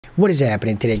What is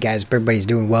happening today, guys? Hope everybody's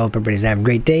doing well. Hope everybody's having a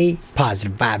great day.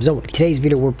 Positive vibes only. Today's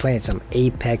video, we're playing some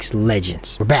Apex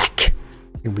Legends. We're back.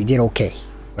 And we did okay.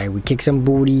 Right? We kicked some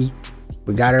booty.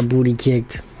 We got our booty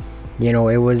kicked. You know,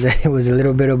 it was a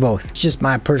little bit of both. It's just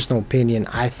my personal opinion.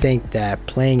 I think that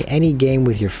playing any game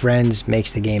with your friends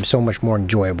makes the game so much more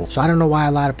enjoyable. So I don't know why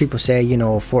a lot of people say, you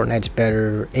know, Fortnite's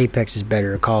better, Apex is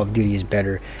better, Call of Duty is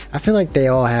better. I feel like they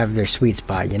all have their sweet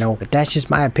spot, you know, but that's just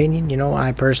my opinion. You know,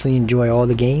 I personally enjoy all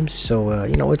the games. So,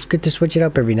 you know, it's good to switch it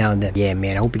up every now and then. Yeah,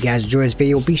 man, I hope you guys enjoy this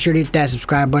video. Be sure to hit that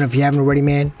subscribe button if you haven't already,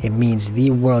 man. It means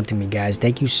the world to me, guys.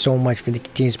 Thank you so much for the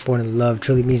continued support and love.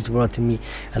 Truly means the world to me.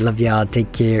 I love y'all.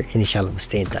 Take care. And inshallah, we'll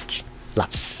stay in touch.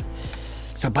 Loves.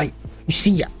 So, bye. You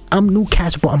see, I'm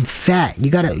Newcastle, but I'm fat. You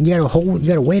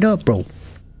gotta wait up, bro.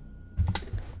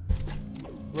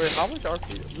 Wait, how much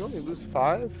RP? You only lose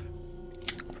 5?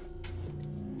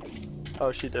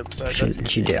 Oh, she did.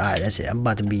 She did. Alright, that's it. I'm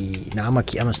about to be. Nah, I'm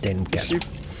gonna stay in Newcastle.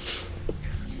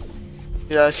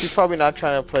 Yeah, she's probably not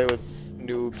trying to play with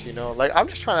noobs, you know. Like, I'm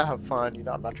just trying to have fun, you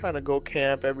know. I'm not trying to go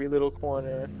camp every little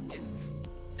corner.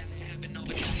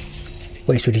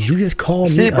 Wait, so did you just call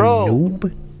me a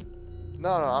noob? No,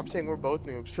 I'm saying we're both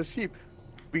noobs. So, see,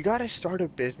 we gotta start a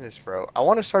business, bro. I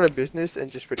want to start a business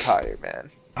and just retire,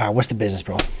 man. All right, what's the business,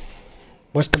 bro?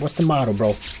 What's the motto,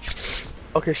 bro?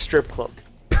 Okay, strip club.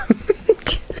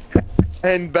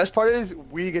 And best part is,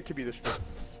 we get to be the strippers.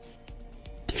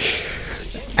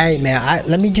 Hey, man,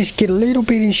 let me just get a little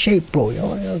bit in shape, bro.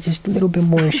 Yo, just a little bit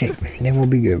more in shape, and then we'll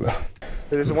be good, bro.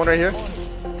 There's one right here.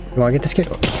 You wanna get this kid?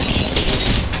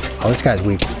 Oh, this guy's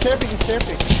weak. He's camping, he's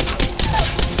camping.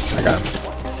 I got him.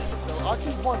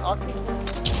 Aki's one.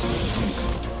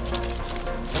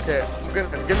 Okay, I'm gonna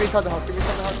get me inside the house.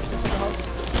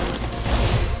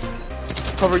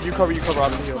 Cover you, out of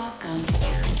the hill.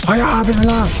 Oh yeah,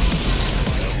 bismillah.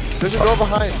 There's a door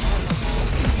behind.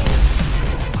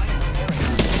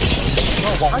 No,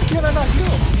 why can't I not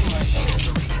heal?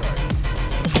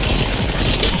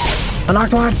 I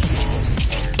knocked one.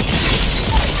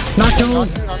 Knocked two.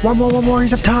 One more.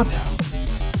 He's up top.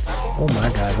 Oh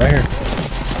my god, right here.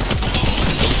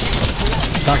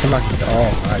 Knocked him.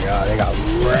 Oh my god, they got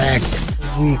wrecked.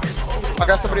 Weak. I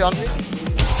got somebody on me.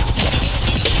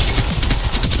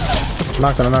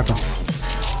 Knocked him.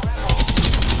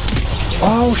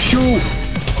 Oh shoot!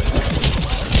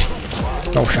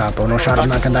 No shot, bro. No shot. I'm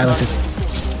not gonna die like this.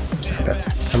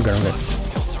 I'm good. I'm dead.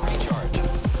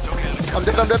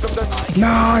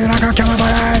 No, you're not gonna kill me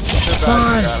by that.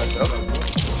 Fine.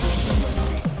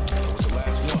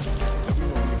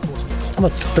 I'm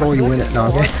gonna throw you in it now,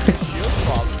 okay?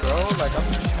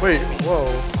 Wait, whoa.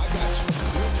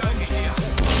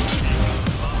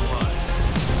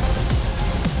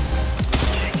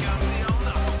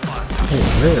 Hey,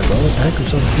 where, bro? What the heck? I'm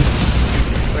so confused.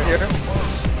 Right here.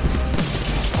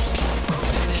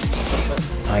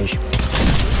 Nice.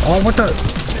 Oh, what the?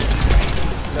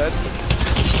 Dead.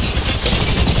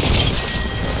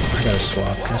 I gotta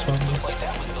swap. Can I swap this?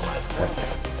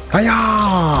 Hiya!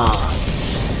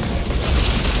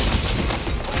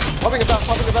 Popping it back,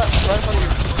 right in front of you.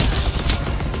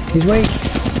 He's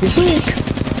weak.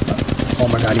 Oh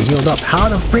my god, he healed up. How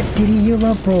the frick did he heal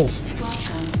up, bro?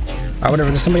 Alright, whatever.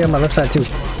 There's somebody on my left side, too.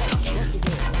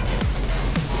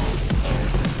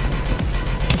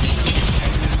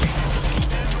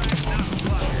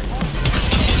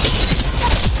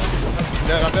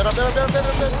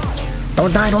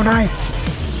 I'm dead. Don't die.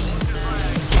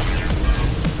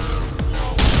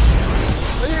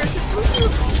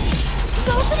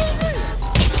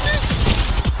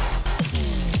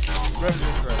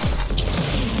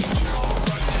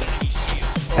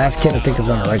 Ask Kid, I think it's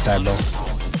on the right side, bro.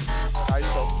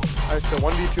 ISO.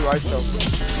 1v2 ISO.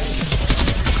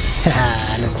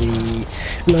 Haha,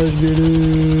 let's get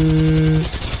it.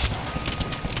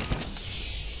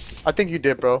 I think you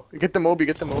did, bro. You get the Moby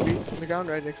on the ground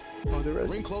right next. Oh, they're ready.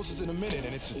 Ring closes in a minute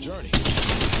and it's a journey.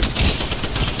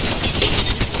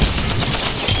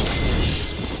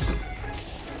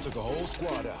 Took a whole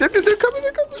squad out. They're coming.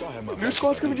 New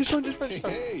squad's coming, just run.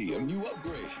 Hey, a new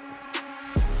upgrade.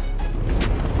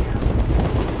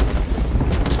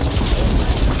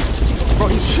 Bro,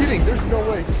 he's cheating. There's no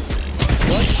way.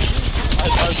 What?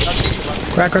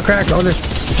 Crack. Oh,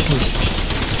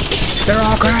 they're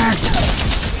all cracked.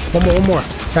 One more.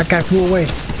 That guy flew away.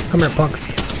 Come here, punk.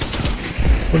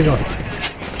 Where'd he go?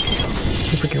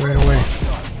 He freaking ran away.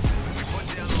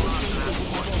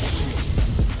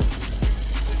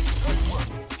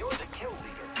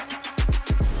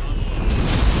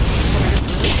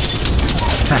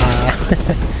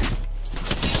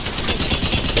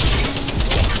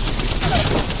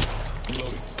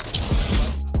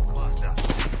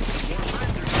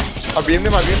 I beamed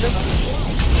him.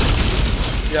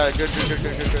 Yeah, good.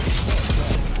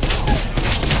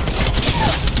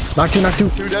 Knock two.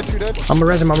 Two dead. I'm a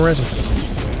res him. Res.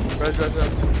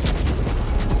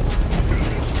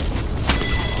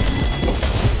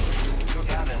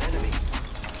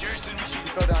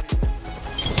 Go down.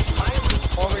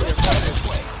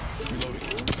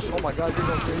 Oh my god, you're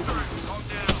going crazy.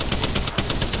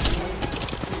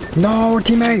 No,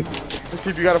 teammate. Let's see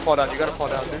if you gotta fall down.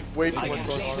 There's way too much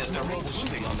going on.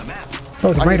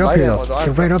 Oh, they're right up here though.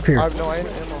 They're right up here. I have no ammo.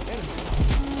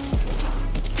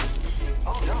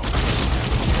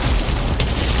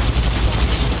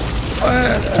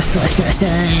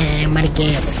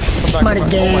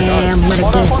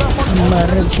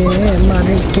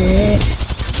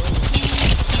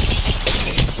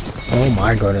 Oh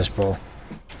my goodness, bro.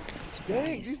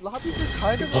 Dang, these lobbies are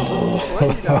kind of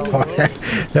playing now, bro.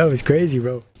 That was crazy,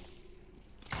 bro.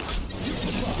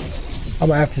 I'm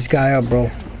gonna F this guy up,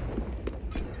 bro.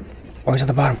 Oh, he's at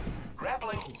the bottom.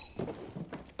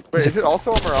 Wait, is it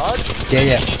also a Mirage?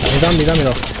 Yeah. He's on me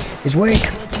though. He's weak.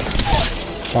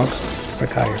 Fuck.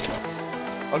 Frick out here.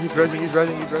 Oh, he's rezzing.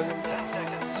 10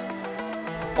 seconds.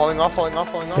 Falling off.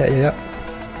 Yeah.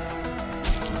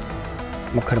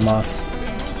 I'm gonna cut him off.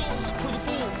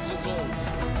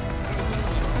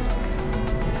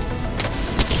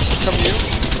 Come to you.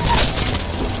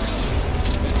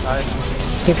 Nice.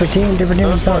 Different team.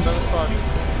 Another squad.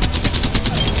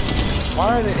 Why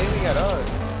are they aiming at us?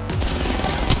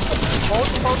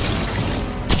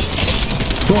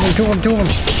 Two of them.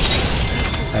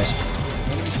 Nice.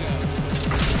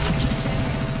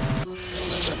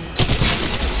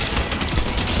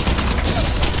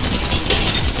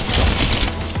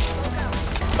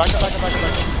 Back up.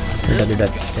 You're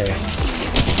dead. Yeah.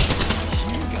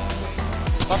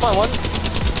 Top one.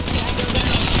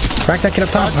 Crack that kid up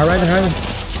top. Horizon.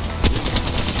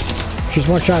 She's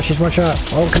one shot.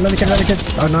 Oh, another kid.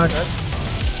 Oh, not.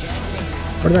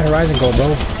 Where did that Horizon go,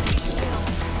 bro?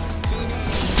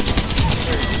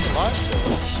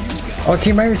 Oh,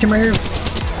 team right here.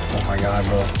 Oh my god,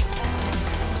 bro.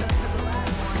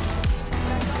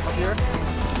 Up here.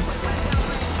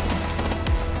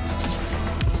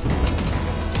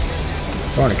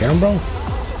 You wanna get him, bro?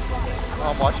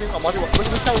 I'm watching. Look at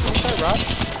this guy, Rob.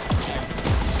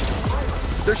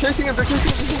 They're chasing him.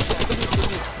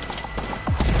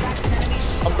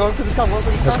 I'm going for this guy.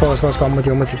 Let's go. I'm with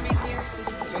you.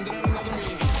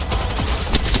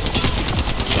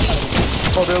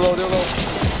 Oh, they're low.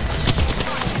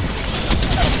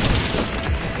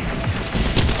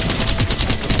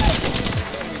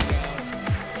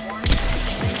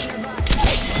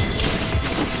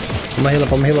 I'm gonna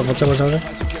heal up. What's up?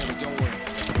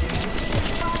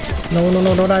 No,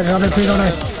 don't die. Please don't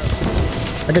die.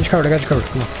 I got you covered.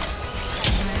 Come on.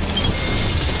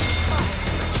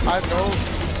 I have no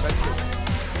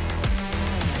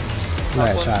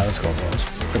Nice, alright, let's go, boys.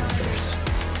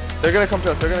 They're gonna come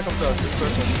to us. This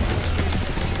person.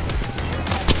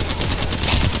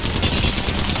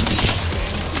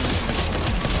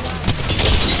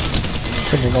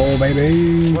 Freaking goal,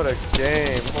 baby. What a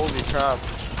game. Holy crap.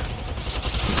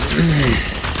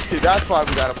 See, that's why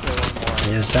we gotta play one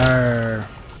more. Yes, sir.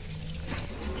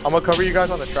 I'm gonna cover you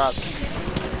guys on the trap.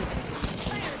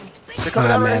 They're coming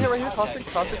down right here.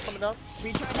 Caustic's coming down.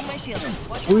 Recharging my shield.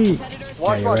 Watch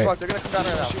Watch. Right. They're gonna come down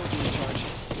right now.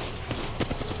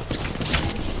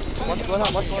 Watch going on.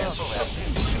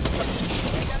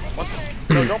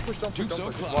 No, don't push. Just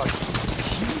watch.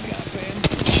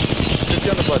 50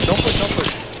 on the blood. Don't push.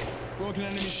 Broken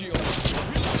enemy shield.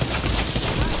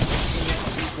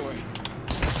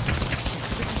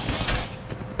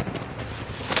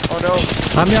 Oh no.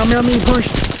 On me, push.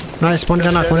 Nice, one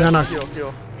gun knock.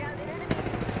 Heal.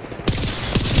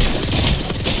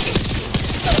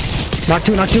 Knock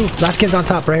two. Last kid's on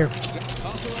top, right here.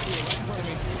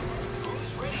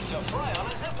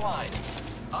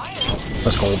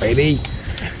 Let's go, baby.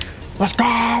 Let's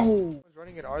go.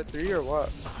 Running at R3 or what?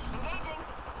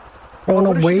 Oh,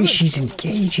 no way, she's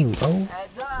engaging, bro.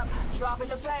 Heads up. Dropping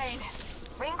the plane.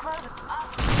 Ring close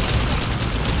up.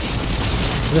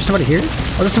 Is there somebody here?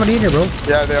 Oh, there's somebody in here, bro.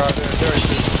 Yeah, they are. They're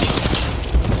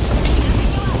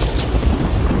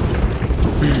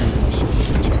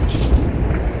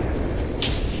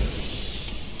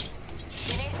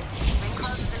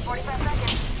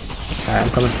Alright,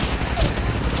 I'm coming.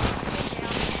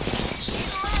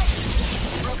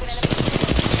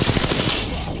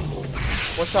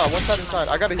 One side inside.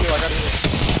 I gotta heal.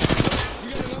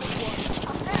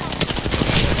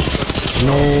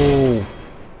 No.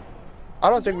 I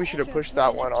don't think we should have pushed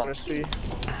that one, honestly.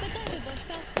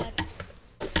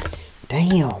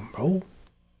 Damn, bro.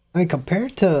 I mean,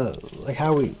 compared to like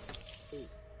how we.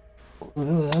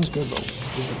 Oh, that was good, bro.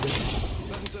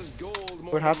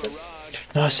 What happened?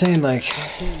 No, I was saying like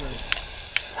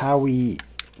how we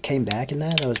came back in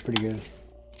that. That was pretty good.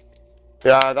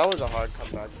 Yeah, that was a hard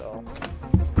comeback though.